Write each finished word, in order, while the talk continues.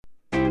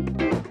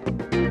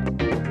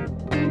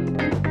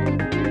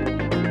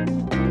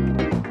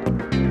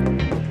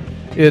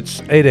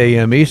It's 8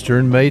 a.m.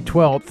 Eastern, May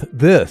 12th.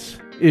 This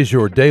is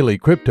your daily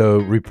crypto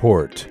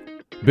report.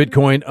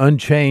 Bitcoin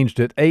unchanged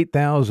at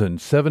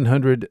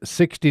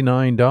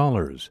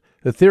 $8,769.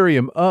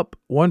 Ethereum up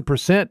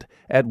 1%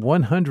 at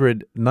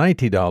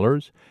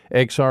 $190.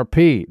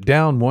 XRP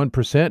down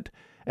 1%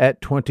 at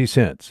 20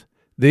 cents.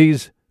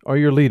 These are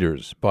your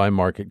leaders by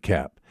market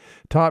cap.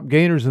 Top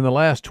gainers in the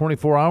last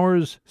 24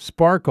 hours,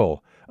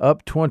 Sparkle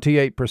up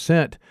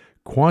 28%,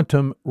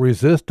 Quantum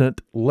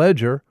Resistant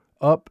Ledger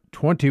up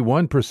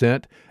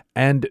 21%,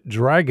 and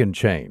Dragon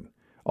Chain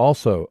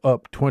also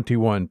up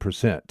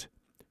 21%.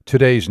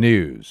 Today's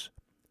news.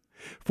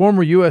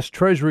 Former U.S.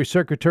 Treasury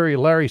Secretary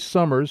Larry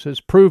Summers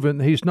has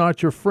proven he's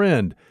not your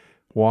friend.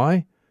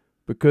 Why?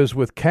 Because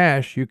with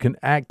cash, you can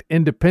act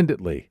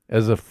independently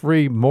as a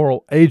free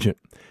moral agent.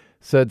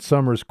 Said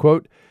Summers,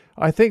 quote,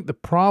 "I think the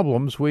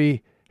problems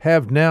we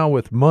have now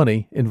with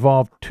money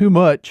involve too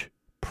much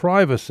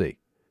privacy,"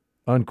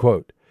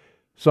 unquote.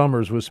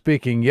 Summers was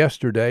speaking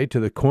yesterday to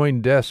the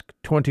CoinDesk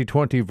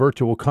 2020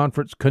 virtual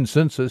conference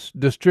Consensus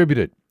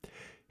Distributed.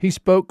 He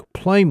spoke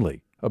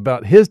plainly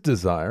about his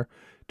desire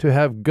to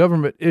have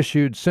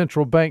government-issued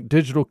central bank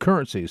digital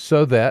currencies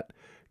so that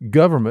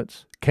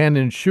governments can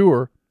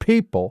ensure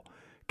people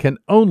can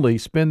only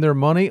spend their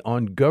money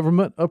on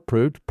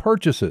government-approved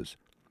purchases.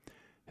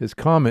 His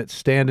comments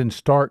stand in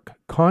stark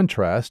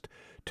contrast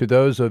to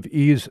those of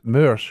Yves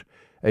Mersch,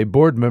 a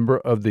board member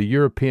of the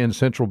European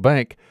Central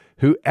Bank,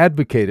 who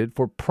advocated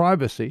for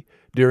privacy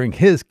during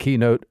his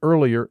keynote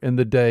earlier in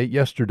the day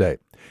yesterday.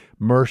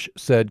 Mersch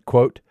said,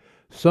 quote,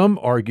 "Some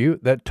argue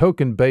that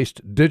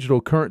token-based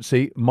digital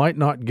currency might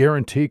not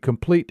guarantee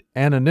complete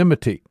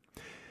anonymity.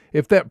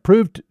 If that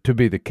proved to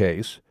be the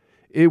case,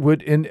 it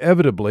would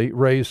inevitably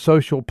raise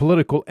social,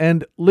 political,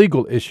 and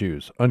legal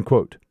issues,"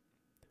 unquote.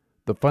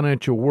 The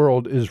financial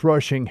world is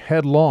rushing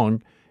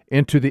headlong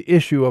into the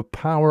issue of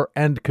power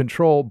and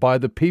control by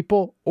the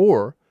people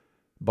or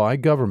by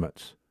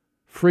governments.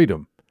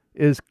 Freedom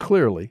is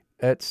clearly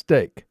at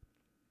stake.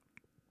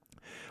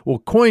 Well,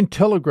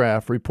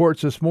 CoinTelegraph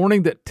reports this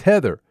morning that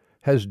Tether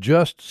has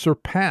just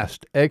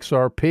surpassed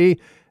XRP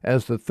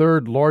as the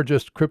third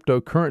largest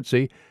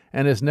cryptocurrency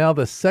and is now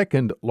the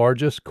second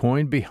largest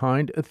coin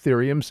behind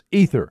Ethereum's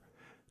Ether.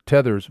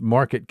 Tether's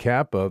market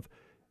cap of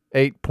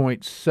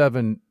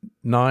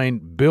 $8.79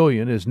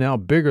 billion is now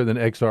bigger than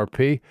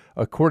XRP,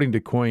 according to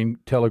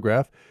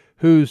CoinTelegraph,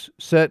 whose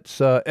sets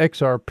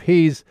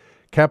XRP's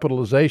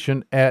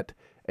capitalization at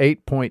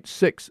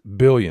 $8.6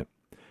 billion.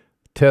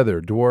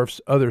 Tether dwarfs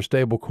other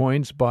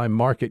stablecoins by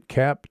market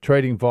cap,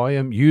 trading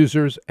volume,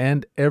 users,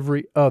 and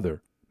every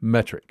other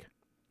metric.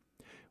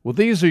 Well,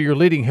 these are your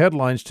leading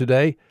headlines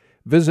today.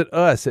 Visit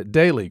us at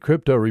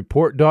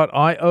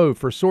dailycryptoreport.io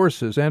for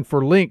sources and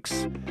for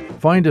links.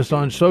 Find us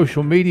on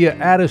social media,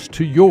 add us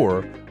to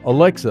your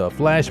Alexa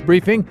flash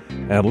briefing,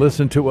 and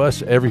listen to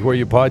us everywhere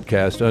you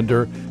podcast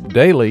under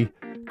Daily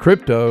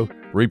Crypto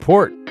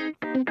Report.